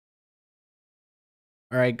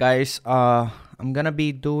Alright guys, I'm gonna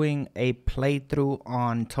be doing a playthrough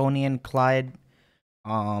on Tony and Clyde.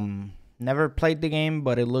 Never played the game,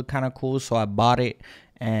 but it looked kind of cool, so I bought it.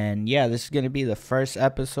 And yeah, this is gonna be the first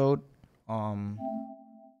episode.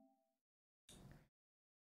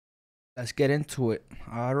 Let's get into it.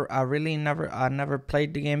 I really never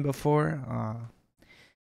played the game before.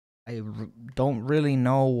 Don't really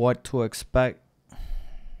know what to expect,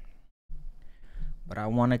 but I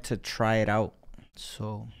wanted to try it out.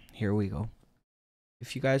 So here we go.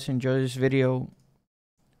 If you guys enjoy this video,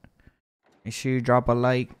 make sure you drop a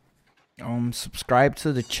like, subscribe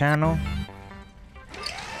to the channel,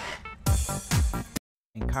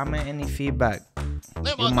 and comment any feedback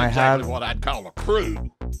That you wasn't might exactly have. what I'd call a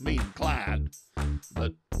crew, me and Clyde,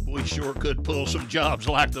 but we sure could pull some jobs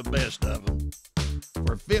like the best of them.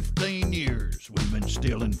 For 15 years, we've been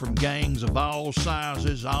stealing from gangs of all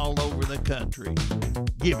sizes all over the country,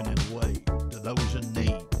 giving it away to those in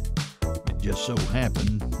need. It just so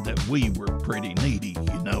happened that we were pretty needy,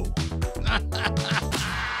 you know.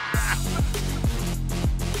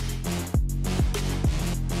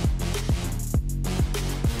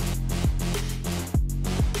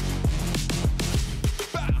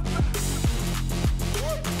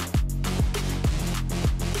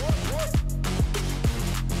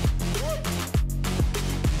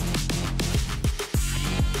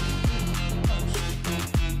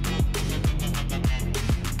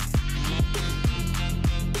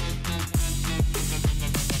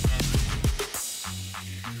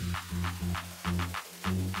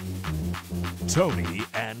 Tony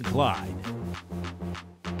and Clyde.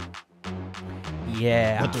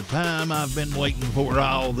 Yeah. But the time I've been waiting for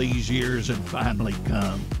all these years had finally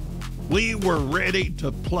come. We were ready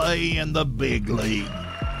to play in the big league.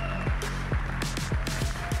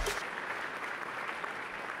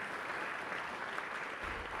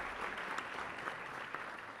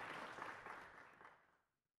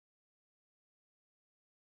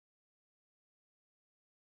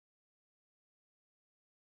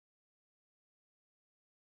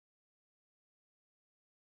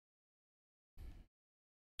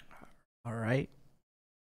 All right.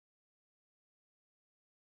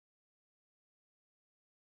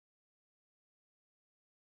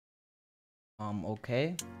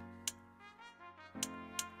 Okay.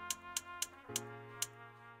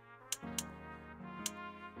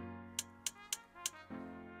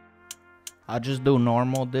 I'll just do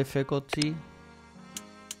normal difficulty.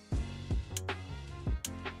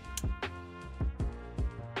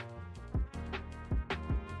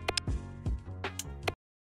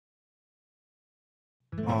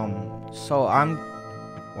 So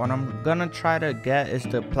what I'm gonna try to get is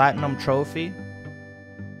the platinum trophy.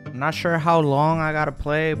 I'm not sure how long I gotta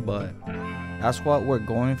play, but that's what we're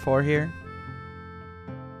going for here.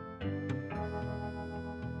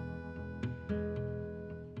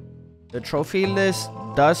 The trophy list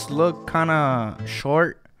does look kind of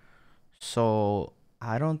short, so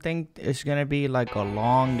I don't think it's gonna be like a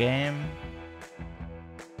long game,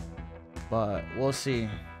 but we'll see.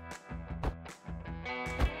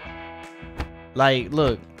 Like,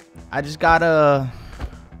 look, I just gotta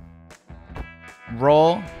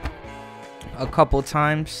roll a couple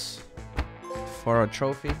times for a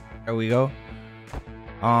trophy. There we go.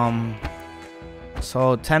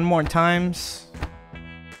 So 10 more times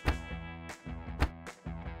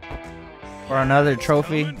for another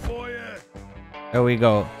trophy. There we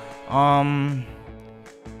go.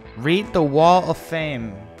 Read the Wall of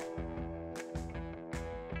Fame.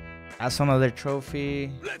 That's another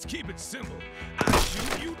trophy. Let's keep it simple. I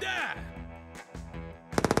shoot, you die.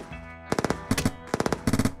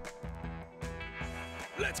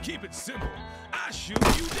 Let's keep it simple. I shoot,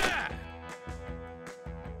 you die.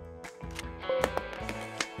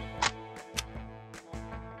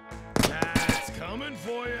 That's coming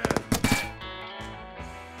for you.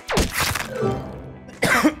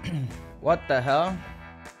 What the hell?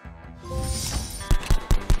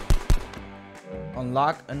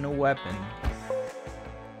 Unlock a new weapon.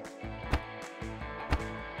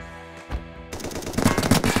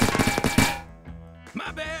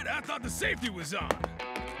 My bad, I thought the safety was on.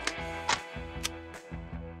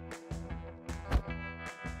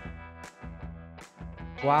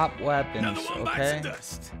 Swap weapons, Another one bites okay? the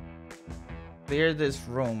dust. Clear this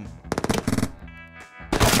room.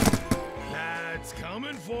 That's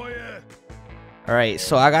coming for you. Alright,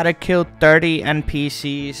 so I gotta kill 30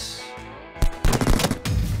 NPCs.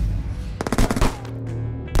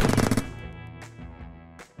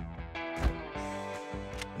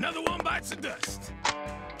 Another one bites the dust.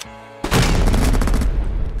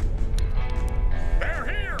 They're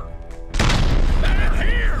here. They're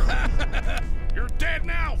here. You're dead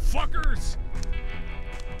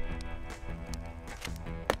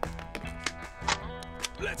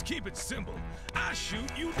it simple. I shoot,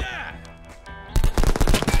 you die.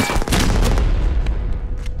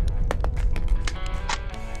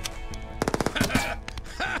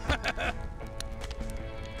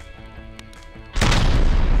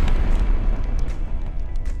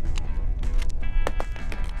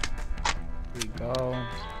 Here we go.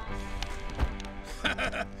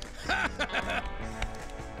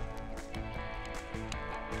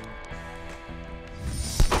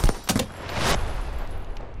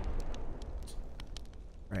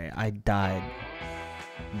 Right, I died.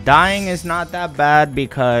 Dying is not that bad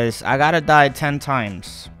because I gotta die 10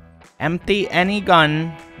 times. Empty any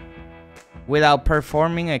gun without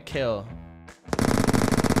performing a kill.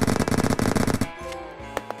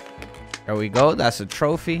 There we go. That's a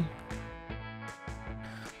trophy.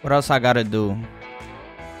 What else I gotta do?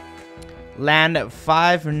 Land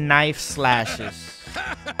 5 knife slashes.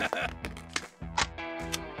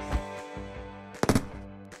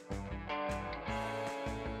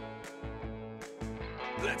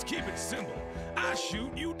 Let's keep it simple. I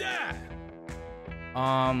shoot, you die.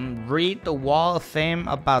 Read the wall of fame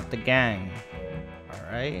about the gang.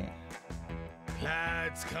 Alright.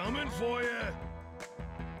 Clyde's coming for you.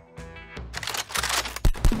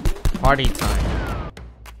 Party time.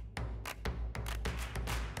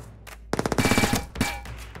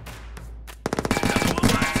 Double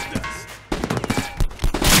lights dust.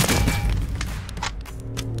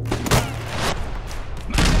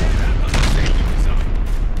 My bad, I thought the safety was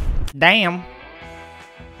on. Damn.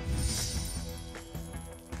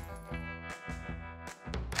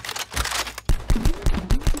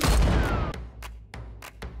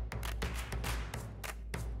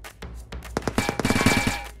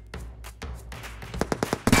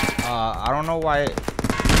 I don't know why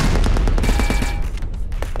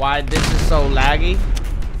this is so laggy.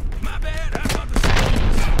 My bad, I thought the safety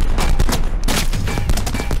was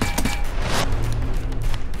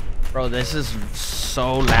on. Bro, this is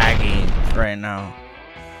so laggy right now.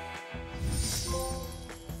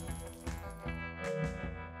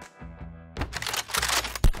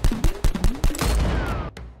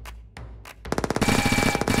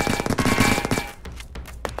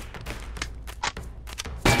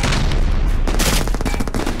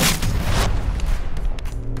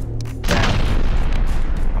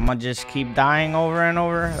 I'm gonna just keep dying over and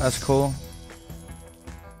over. That's cool.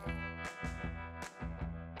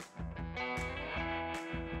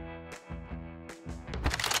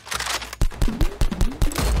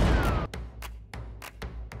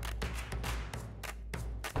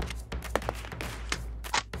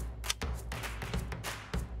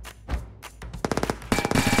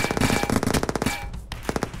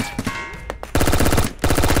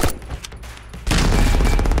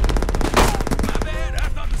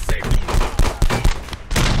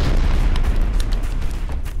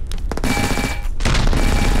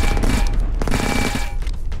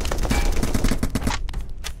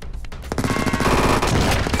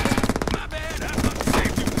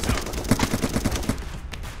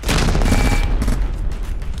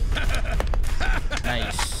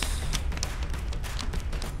 Nice.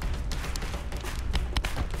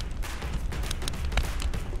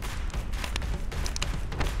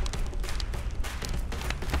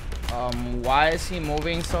 Why is he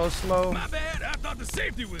moving so slow? My bad, I thought the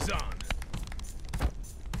safety was on.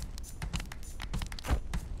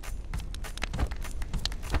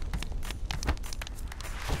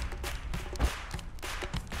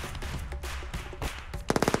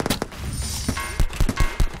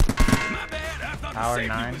 My bad, I thought Power the safety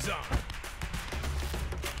 9. was on.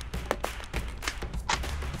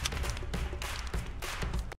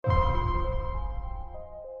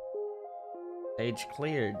 Stage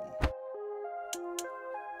cleared.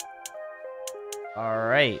 All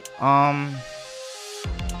right.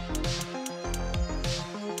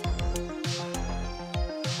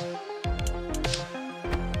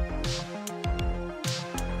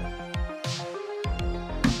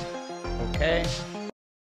 Okay.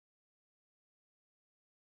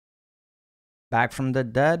 Back from the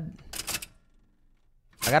dead.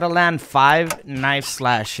 I gotta land 5 knife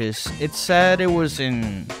slashes. It said it was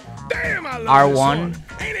in Damn, I love R1. this one.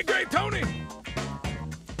 Ain't it great, Tony?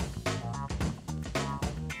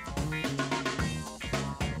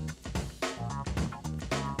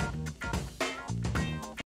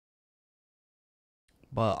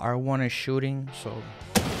 but R1 is shooting, so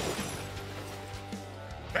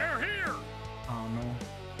They're here. I don't know.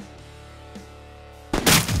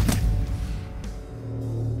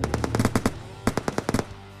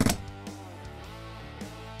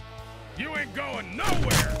 You ain't going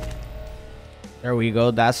nowhere. There we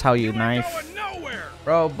go. That's how you You ain't knife. going nowhere.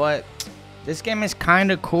 Bro, but This game is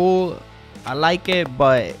kind of cool. I like it,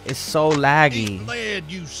 but it's so laggy. Eat lead,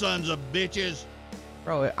 you sons of bitches.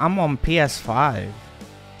 Bro, I'm on PS5.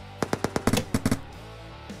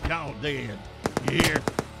 Y'all dead. You hear?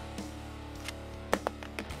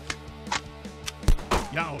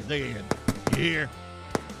 Y'all dead. You hear?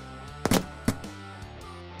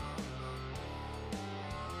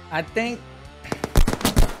 I think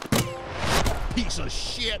Piece of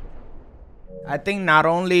shit. not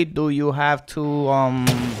only do you have to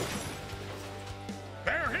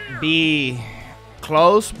be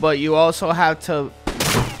close, but you also have to,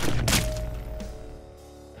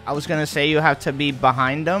 I was gonna say you have to be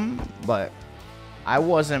behind them, but I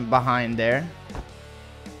wasn't behind there.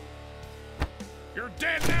 You're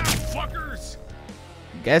dead now, fuckers.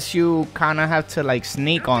 Guess you kind of have to like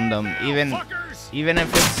sneak on them, even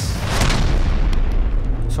if it's,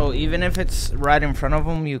 so even if it's right in front of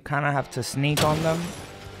them, you kind of have to sneak on them.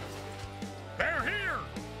 They're here.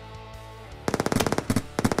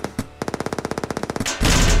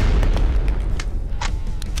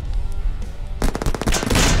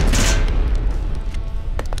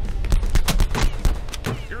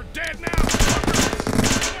 You're dead now,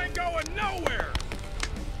 fuckers. You ain't going nowhere.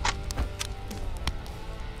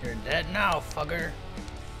 You're dead now, fucker.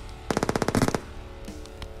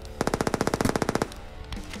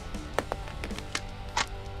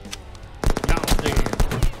 Y'all dead.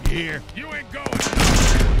 You hear? You ain't going nowhere.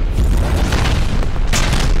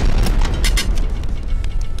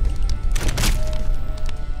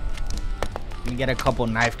 Let me get a couple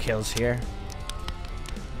knife kills here.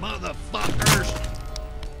 Motherfuckers.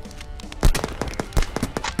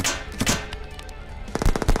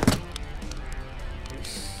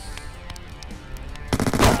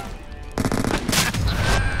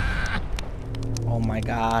 Oh my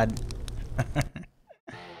god.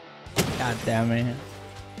 God damn it.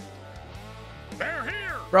 They're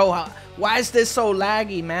here. Bro, why is this so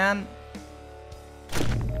laggy, man?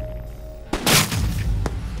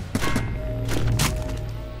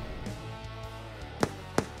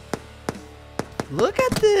 Look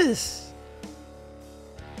at this.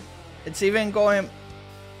 It's even going.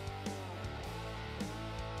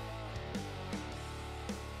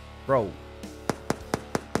 Bro.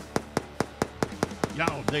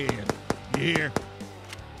 Y'all dead. You hear?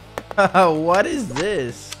 What is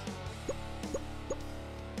this?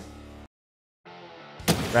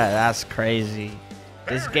 Bruh, that's crazy.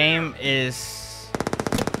 This game is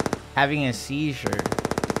having a seizure.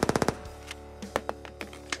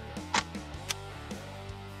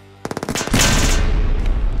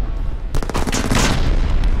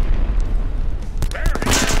 They're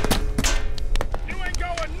here. You ain't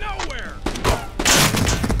going nowhere.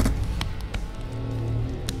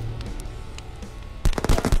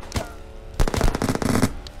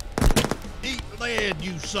 Eat lead,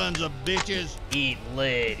 you sons of bitches. Eat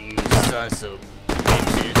lead, you sons of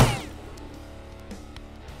bitches.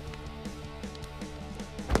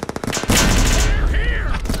 They're here.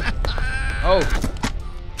 Oh.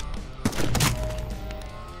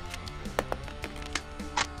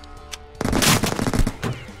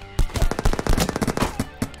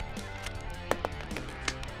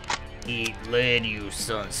 Eat lead, you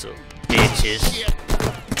sons of bitches. Shit.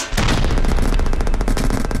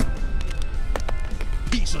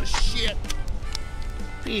 Piece of shit.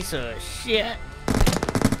 Piece of shit.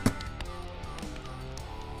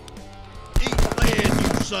 Eat lead, you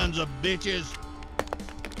sons of bitches.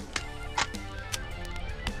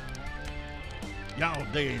 Y'all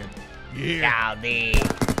dead. You hear? Y'all dead.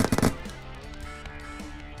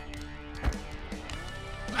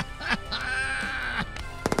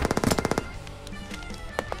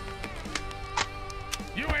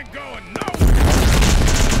 You ain't going nowhere.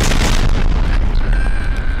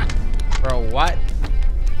 Bro, what?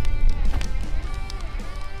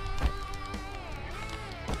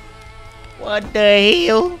 What the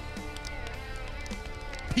hell?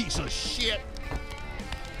 Piece of shit.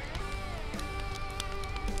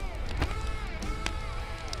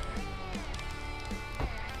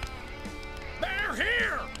 They're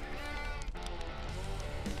here.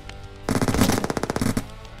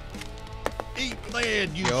 Eat lead,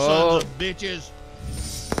 you Yo. sons of bitches.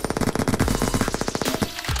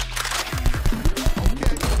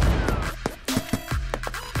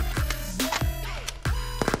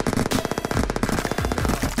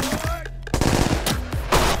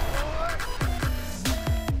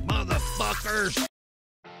 Motherfuckers.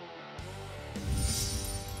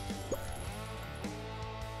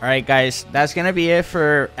 Alright guys, that's gonna be it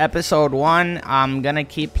for episode 1. I'm gonna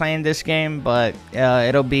keep playing this game, but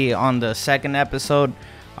it'll be on the second episode.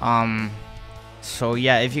 So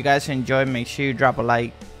yeah, if you guys enjoyed, make sure you drop a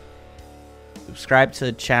like, subscribe to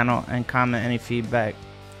the channel, and comment any feedback.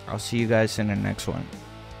 I'll see you guys in the next one.